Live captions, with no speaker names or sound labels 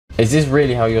Is this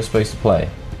really how you're supposed to play?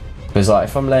 Because like,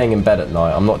 if I'm laying in bed at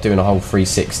night, I'm not doing a whole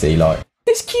 360 like...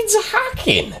 This kid's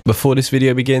hacking! Before this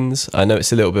video begins, I know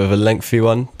it's a little bit of a lengthy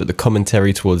one, but the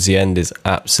commentary towards the end is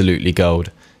absolutely gold.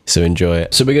 So enjoy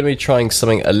it. So we're going to be trying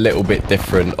something a little bit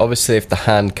different. Obviously, if the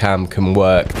hand cam can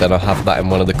work, then I'll have that in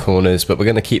one of the corners. But we're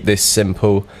going to keep this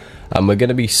simple. And we're going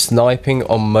to be sniping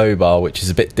on mobile, which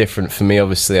is a bit different for me.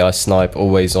 Obviously, I snipe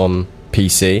always on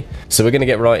PC. So we're going to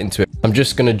get right into it. I'm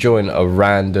just going to join a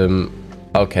random...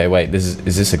 Okay, wait, is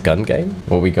this a gun game?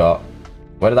 What we got?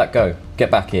 Where did that go?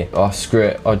 Get back here. Oh, screw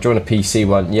it. I'll join a PC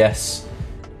one. Yes.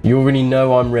 You already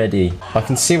know I'm ready. I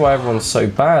can see why everyone's so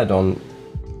bad on...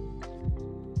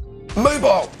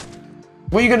 Mobile!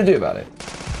 What are you going to do about it?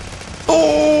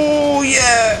 Oh,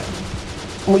 yeah!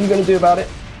 What are you going to do about it?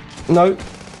 No.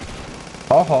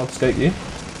 I'll hardscope you.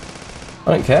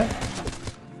 I don't care.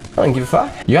 I don't give a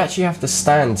fuck. You actually have to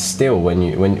stand still when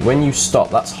you stop.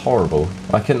 That's horrible.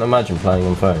 I couldn't imagine playing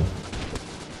on phone.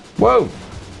 Whoa!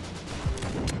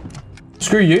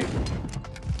 Screw you.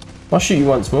 I'll shoot you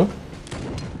once more.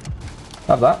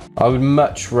 Have that. I would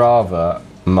much rather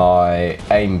my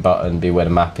aim button be where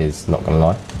the map is, not gonna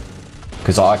lie.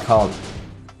 Because I can't.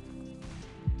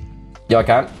 Yeah, I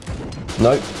can.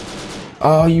 Nope.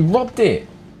 Oh, you robbed it.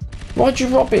 Why'd you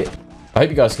rob it? I hope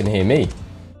you guys can hear me.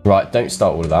 Right, don't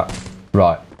start all of that.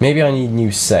 Right, maybe I need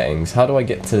new settings. How do I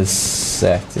get to the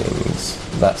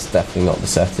settings? That's definitely not the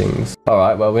settings.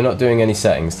 Alright, well, we're not doing any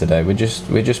settings today. We're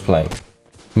just playing.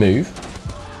 Move.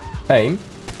 Aim.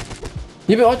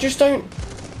 Yeah, but I just don't...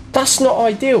 That's not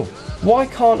ideal. Why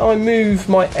can't I move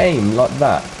my aim like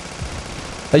that?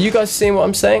 Are you guys seeing what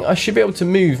I'm saying? I should be able to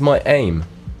move my aim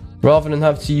rather than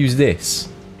have to use this.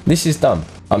 This is dumb.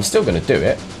 I'm still going to do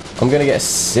it. I'm going to get a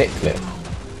sick clip.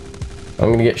 I'm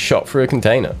going to get shot through a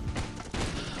container.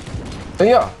 Oh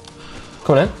yeah.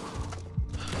 Come on in.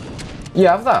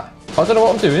 Yeah, have that. I don't know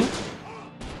what I'm doing.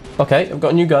 Okay, I've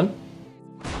got a new gun.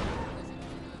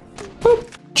 Boop.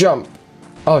 Jump.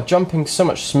 Oh, jumping's so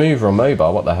much smoother on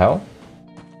mobile. What the hell?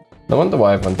 No wonder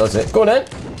why everyone does it. Go on in.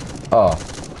 Oh.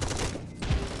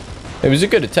 It was a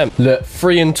good attempt. Look,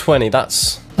 3 and 20.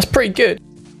 That's pretty good.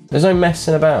 There's no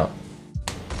messing about.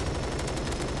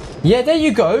 Yeah, there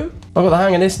you go. I've got the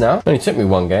hang of this now. Only took me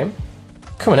one game.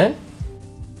 Come on in.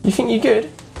 You think you're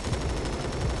good?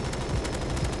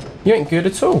 You ain't good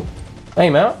at all.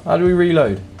 Aim out. How do we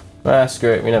reload? Ah,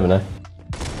 screw it. We never know.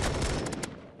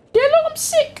 Yeah, look, I'm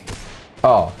sick.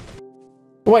 Oh.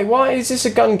 Wait, why is this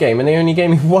a gun game and they only gave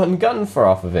me one gun for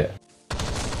half of it?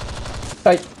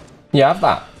 Hey. Yeah, have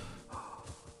that.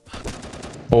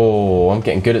 Oh, I'm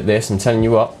getting good at this. I'm telling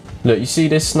you what. Look, you see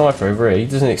this sniper over here? He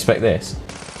doesn't expect this.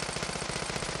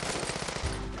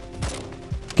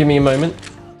 Give me a moment.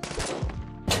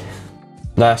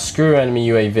 Nah, screw enemy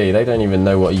UAV. They don't even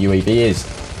know what a UAV is.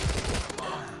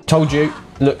 Told you.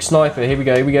 Look, sniper. Here we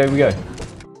go. Here we go. Here we go.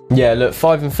 Yeah, look,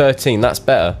 5 and 13. That's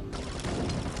better.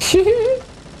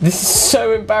 This is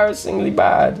so embarrassingly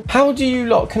bad. How do you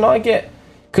lot? Can I get...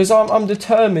 Because I'm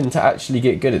determined to actually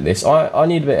get good at this. I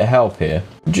need a bit of help here.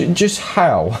 Just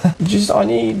how? I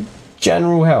need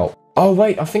general help. Oh,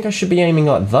 wait. I think I should be aiming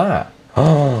like that.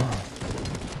 Oh.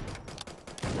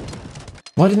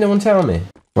 Why did no one tell me?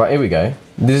 Right, here we go.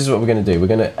 This is what we're going to do. We're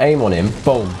going to aim on him.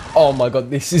 Boom. Oh my god,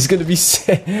 this is going to be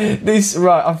sick.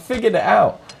 Right, I figured it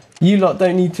out. You lot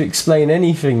don't need to explain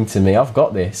anything to me. I've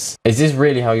got this. Is this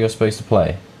really how you're supposed to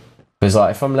play? Because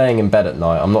like, if I'm laying in bed at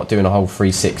night, I'm not doing a whole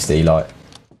 360. Like,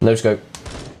 no scope.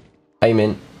 Aim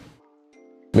in.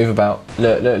 Move about.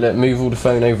 Look, look, look. Move all the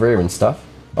phone over here and stuff.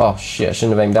 Oh shit, I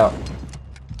shouldn't have aimed out.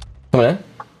 Come on in.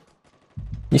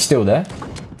 You still there?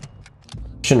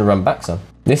 Shouldn't have run back, son.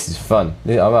 This is fun.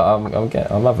 I'm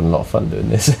having a lot of fun doing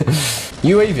this.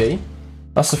 UAV.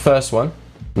 That's the first one.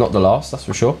 Not the last, that's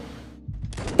for sure.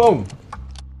 Boom.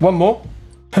 One more.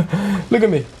 Look at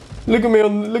me. Look at me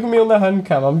on the hand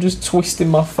cam. I'm just twisting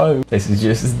my phone. This is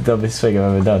just the dumbest thing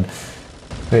I've ever done.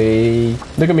 Hey.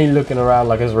 Look at me looking around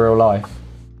like it's real life.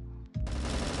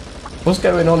 What's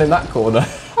going on in that corner?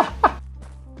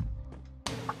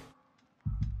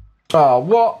 Oh,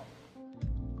 what?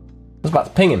 I was about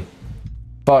to ping him.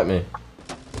 Fight me.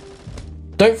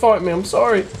 Don't fight me, I'm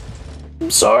sorry.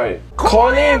 I'm sorry. Call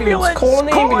an ambulance! Call an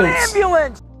ambulance! Call an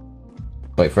ambulance!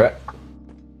 Wait for it.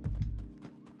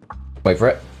 Wait for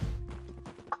it.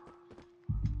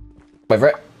 Wait for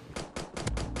it.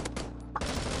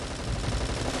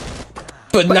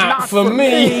 But not for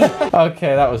me!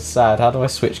 Okay, that was sad. How do I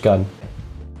switch gun?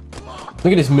 Look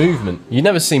at this movement. You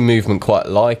never see movement quite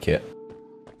like it.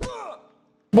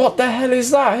 What the hell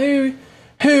is that?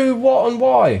 Who, what, and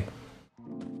why?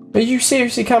 Are you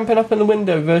seriously camping up in the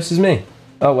window versus me?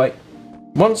 Oh, wait.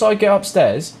 Once I get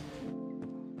upstairs,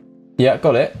 yeah,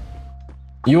 got it.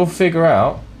 You'll figure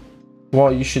out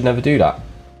why you should never do that.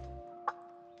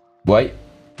 Wait.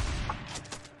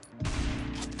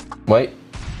 Wait.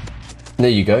 There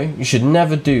you go. You should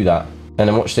never do that. And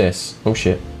then watch this. Oh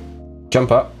shit.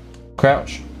 Jump up.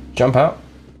 Crouch. Jump out.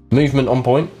 Movement on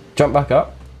point. Jump back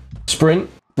up. Sprint.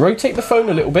 Rotate the phone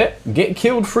a little bit. Get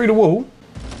killed through the wall.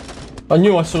 I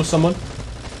knew I saw someone.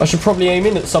 I should probably aim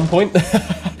in at some point.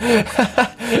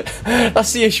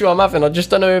 That's the issue I'm having. I just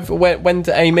don't know when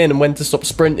to aim in and when to stop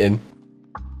sprinting.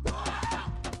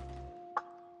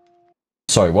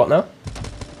 Sorry, what now?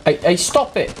 Hey,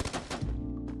 stop it!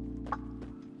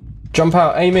 Jump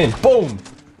out, aim in. Boom!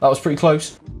 That was pretty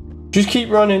close. Just keep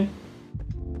running.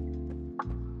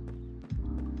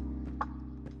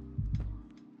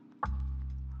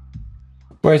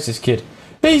 Where's this kid?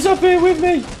 He's up here with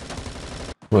me!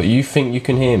 What, you think you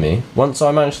can hear me? Once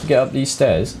I manage to get up these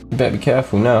stairs, you better be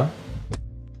careful now.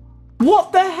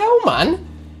 What the hell, man?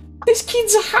 This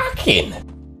kid's hacking!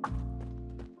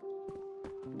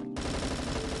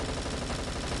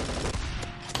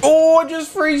 Oh, I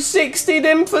just 360'd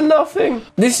him for nothing.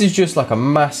 This is just like a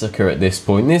massacre at this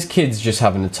point. This kid's just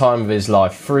having the time of his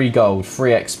life. Free gold,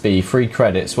 free XP, free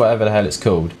credits, whatever the hell it's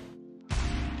called.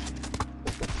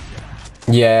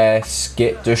 Yes,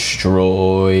 get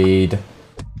destroyed.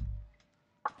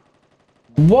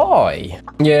 Why?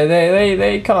 Yeah,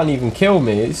 they can't even kill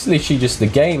me. It's literally just the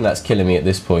game that's killing me at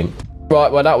this point.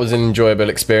 Right, well, that was an enjoyable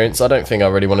experience. I don't think I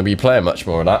really want to be playing much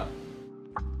more of that.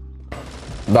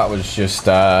 That was just,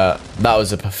 that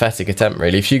was a pathetic attempt,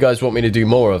 really. If you guys want me to do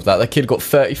more of that, the kid got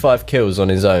 35 kills on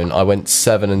his own. I went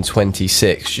 7 and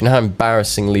 26. You know how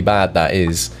embarrassingly bad that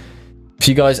is? If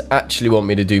you guys actually want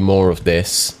me to do more of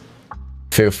this,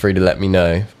 feel free to let me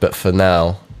know. But for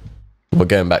now, we're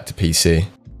going back to PC.